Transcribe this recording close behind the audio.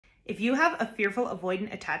If you have a fearful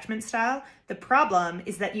avoidant attachment style, the problem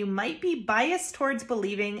is that you might be biased towards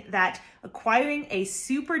believing that acquiring a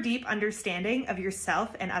super deep understanding of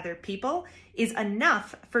yourself and other people is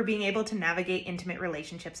enough for being able to navigate intimate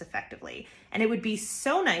relationships effectively. And it would be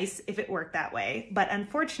so nice if it worked that way, but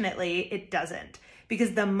unfortunately it doesn't.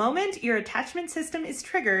 Because the moment your attachment system is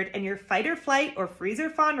triggered and your fight or flight or freeze or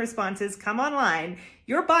fawn responses come online,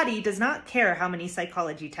 your body does not care how many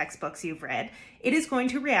psychology textbooks you've read. It is going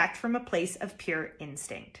to react from a place of pure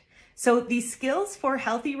instinct. So these skills for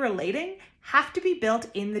healthy relating have to be built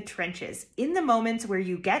in the trenches, in the moments where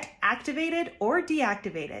you get activated or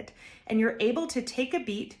deactivated, and you're able to take a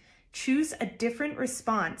beat, choose a different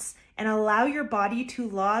response, and allow your body to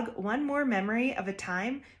log one more memory of a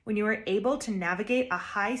time when you were able to navigate a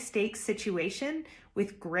high-stakes situation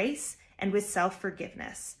with grace and with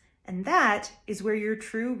self-forgiveness. And that is where your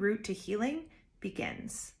true route to healing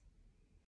begins.